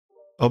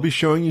I'll be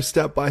showing you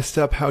step by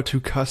step how to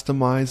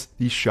customize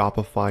the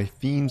Shopify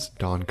themes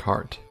Dawn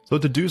cart. So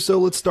to do so,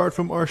 let's start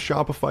from our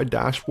Shopify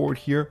dashboard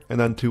here, and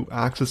then to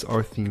access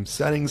our theme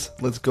settings,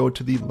 let's go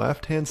to the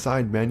left-hand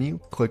side menu,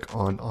 click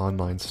on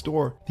Online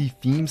Store. The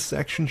themes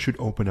section should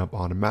open up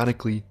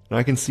automatically, and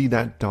I can see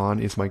that Dawn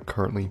is my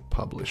currently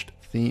published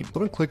theme. So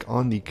I'm going to click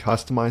on the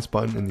Customize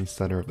button in the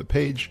center of the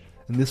page,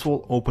 and this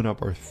will open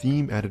up our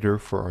theme editor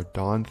for our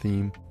Dawn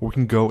theme, where we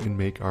can go and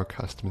make our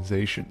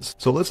customizations.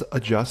 So let's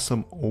adjust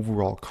some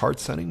overall cart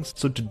settings.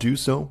 So to do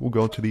so, we'll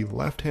go to the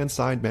left-hand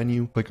side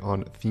menu, click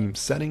on Theme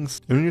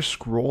Settings, and then you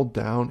scroll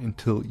down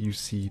until you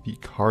see the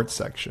cart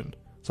section.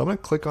 So I'm going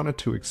to click on it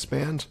to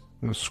expand.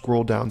 I'm going to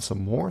scroll down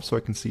some more so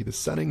I can see the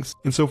settings.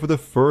 And so for the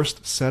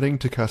first setting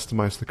to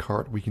customize the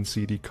cart, we can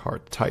see the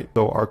cart type.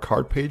 So our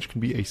cart page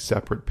can be a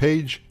separate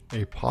page,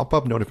 a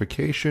pop-up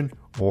notification,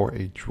 or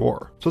a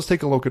drawer. So let's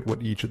take a look at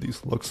what each of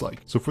these looks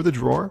like. So for the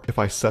drawer, if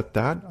I set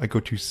that, I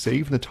go to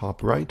save in the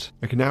top right.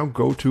 I can now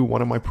go to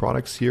one of my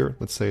products here.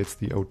 Let's say it's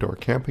the outdoor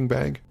camping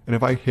bag. And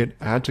if I hit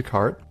add to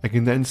cart, I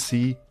can then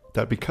see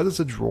that because it's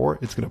a drawer,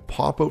 it's going to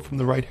pop out from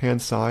the right hand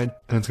side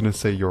and it's going to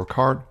say your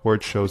cart, where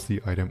it shows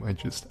the item I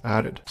just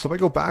added. So if I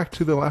go back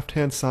to the left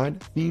hand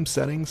side, theme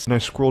settings, and I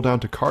scroll down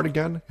to cart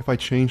again, if I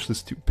change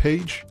this to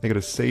page, I go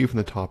to save in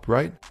the top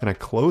right, and I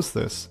close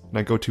this and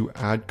I go to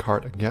add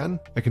cart again,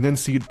 I can then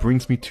see it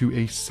brings me to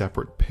a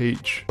separate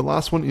page. The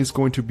last one is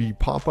going to be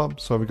pop-up.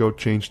 So I would go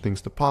change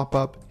things to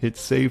pop-up, hit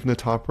save in the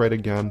top right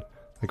again,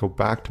 I go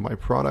back to my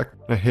product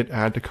and I hit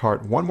add to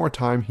cart one more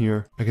time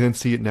here. I can then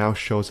see it now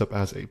shows up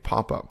as a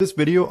pop-up. This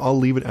video, I'll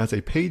leave it as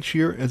a page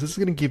here, as this is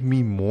going to give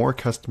me more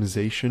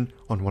customization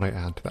on what I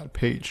add to that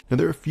page. Now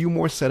there are a few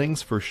more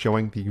settings for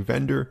showing the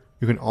vendor.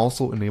 You can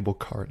also enable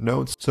cart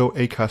notes, so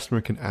a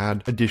customer can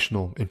add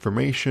additional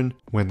information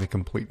when they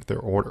complete their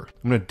order.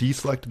 I'm going to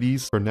deselect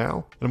these for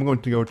now, and I'm going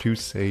to go to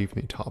save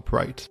in the top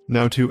right.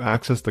 Now to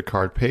access the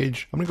cart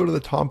page, I'm going to go to the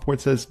top where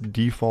it says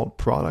default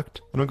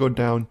product. I'm going to go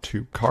down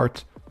to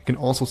cart. I can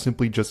also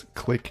simply just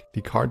click the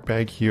cart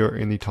bag here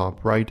in the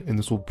top right, and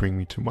this will bring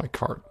me to my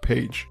cart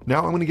page.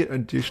 Now I'm going to get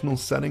additional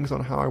settings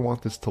on how I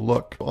want this to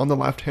look. On the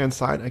left hand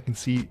side, I can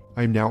see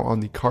I'm now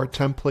on the cart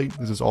template.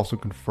 This is also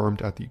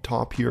confirmed at the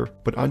top here,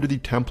 but under the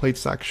template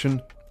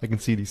section, I can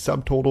see the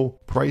subtotal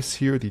price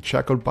here. The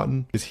checkout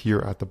button is here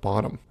at the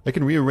bottom. I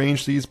can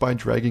rearrange these by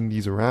dragging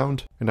these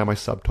around, and now my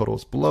subtotal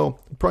is below.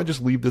 I'll probably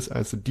just leave this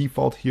as the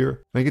default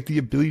here. And I get the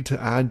ability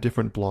to add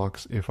different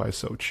blocks if I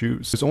so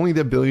choose. There's only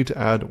the ability to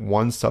add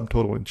one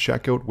subtotal in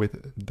checkout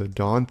with the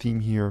Dawn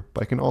theme here,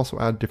 but I can also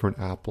add different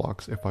app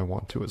blocks if I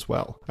want to as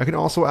well. I can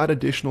also add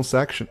additional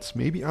sections.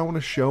 Maybe I want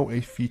to show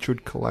a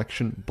featured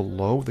collection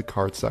below the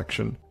cart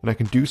section, and I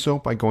can do so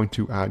by going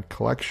to add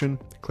collection,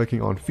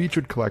 clicking on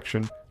featured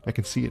collection. I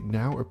can see it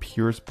now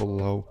appears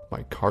below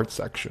my cart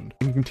section.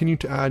 I can continue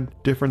to add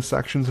different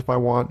sections if I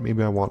want.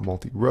 Maybe I want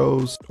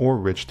multi-rows or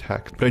rich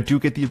text, but I do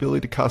get the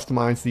ability to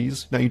customize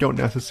these. Now you don't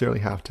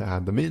necessarily have to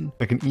add them in.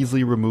 I can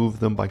easily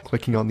remove them by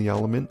clicking on the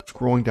element,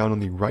 scrolling down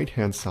on the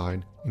right-hand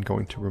side and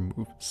going to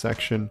remove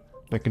section.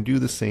 I can do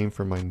the same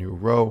for my new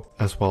row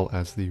as well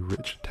as the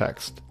rich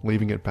text,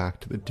 leaving it back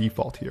to the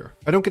default here.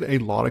 I don't get a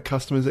lot of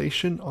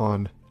customization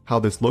on how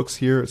this looks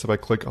here. So if I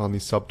click on the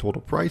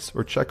subtotal price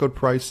or checkout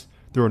price,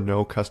 there are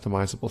no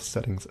customizable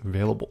settings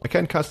available. I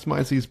can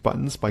customize these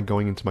buttons by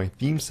going into my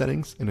theme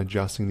settings and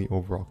adjusting the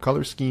overall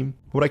color scheme.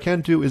 What I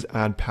can do is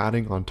add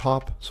padding on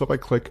top. So if I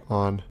click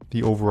on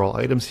the overall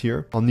items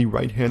here, on the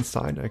right hand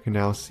side, I can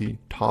now see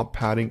top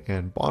padding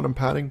and bottom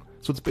padding.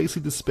 So it's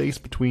basically the space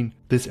between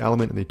this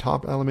element and the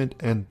top element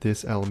and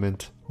this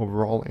element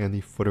overall and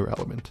the footer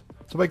element.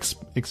 So if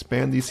I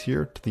expand these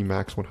here to the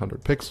max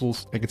 100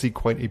 pixels, I can see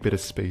quite a bit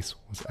of space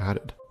was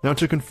added. Now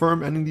to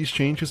confirm any of these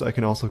changes, I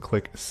can also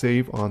click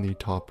save on the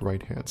top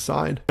right hand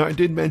side. Now I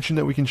did mention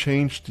that we can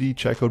change the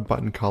checkout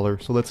button color,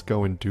 so let's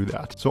go and do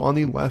that. So on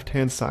the left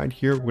hand side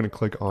here, we're going to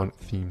click on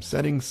theme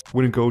settings.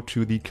 We're going to go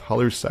to the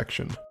colors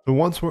section. So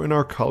once we're in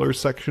our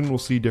colors section, we'll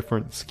see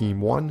different scheme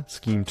 1,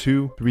 scheme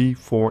 2, 3,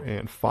 4,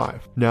 and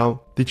 5.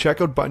 Now the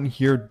checkout button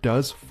here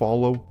does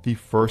follow the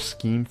first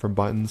scheme for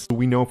buttons. So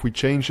we know if we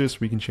change this,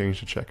 we can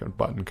change the checkout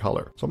button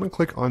color. So I'm going to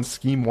click on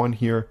scheme 1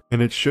 here,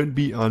 and it should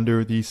be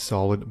under the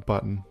solid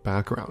button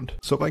background.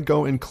 So if I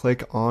go and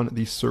click on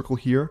the circle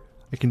here,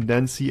 I can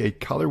then see a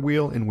color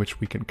wheel in which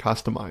we can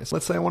customize.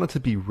 Let's say I want it to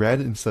be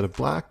red instead of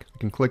black. I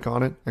can click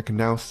on it. I can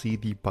now see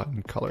the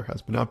button color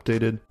has been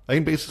updated. I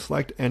can basically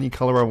select any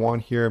color I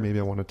want here. Maybe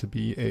I want it to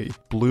be a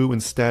blue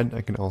instead.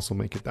 I can also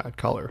make it that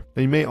color.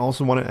 Now you may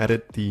also want to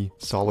edit the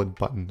solid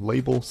button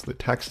label, so the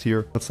text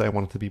here. Let's say I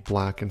want it to be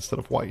black instead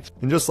of white.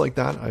 And just like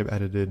that, I've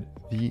edited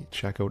the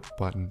checkout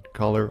button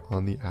color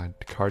on the add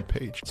to cart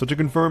page. So to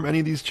confirm any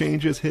of these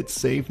changes, hit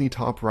save in the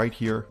top right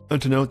here.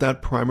 And to note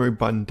that primary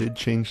button did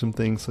change some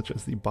things such as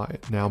is the buy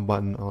it now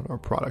button on our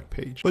product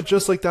page. But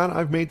just like that,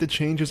 I've made the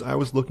changes I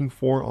was looking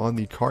for on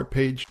the cart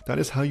page. That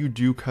is how you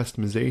do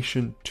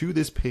customization to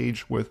this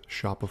page with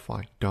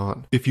Shopify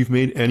Dawn. If you've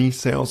made any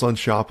sales on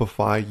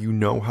Shopify, you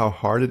know how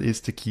hard it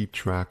is to keep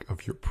track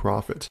of your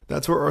profit.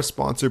 That's where our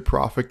sponsor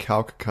Profit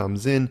Calc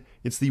comes in.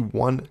 It's the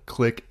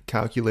one-click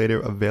calculator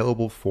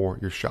available for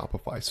your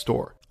Shopify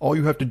store. All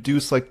you have to do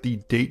is select the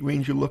date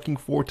range you're looking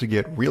for to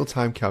get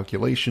real-time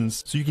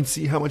calculations so you can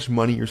see how much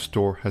money your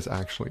store has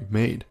actually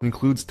made. It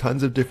includes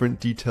tons of different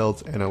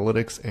detailed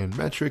analytics and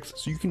metrics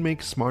so you can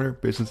make smarter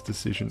business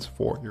decisions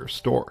for your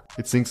store.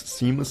 It syncs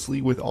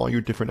seamlessly with all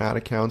your different ad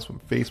accounts from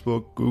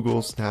Facebook,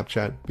 Google,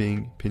 Snapchat,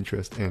 Bing,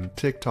 Pinterest, and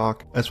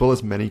TikTok, as well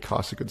as many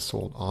cost of goods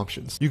sold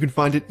options. You can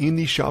find it in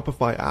the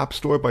Shopify App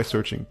Store by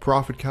searching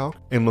Profit Calc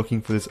and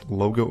looking for this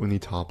logo in the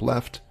top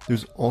left.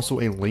 There's also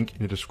a link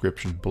in the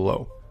description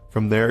below.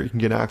 From there, you can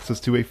get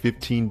access to a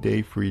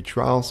 15-day free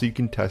trial so you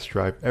can test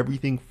drive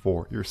everything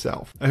for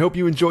yourself. I hope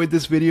you enjoyed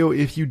this video.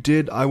 If you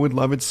did, I would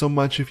love it so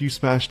much if you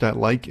smash that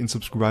like and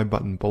subscribe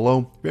button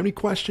below. If you have any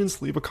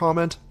questions, leave a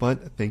comment,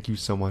 but thank you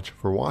so much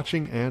for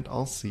watching and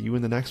I'll see you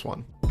in the next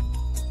one.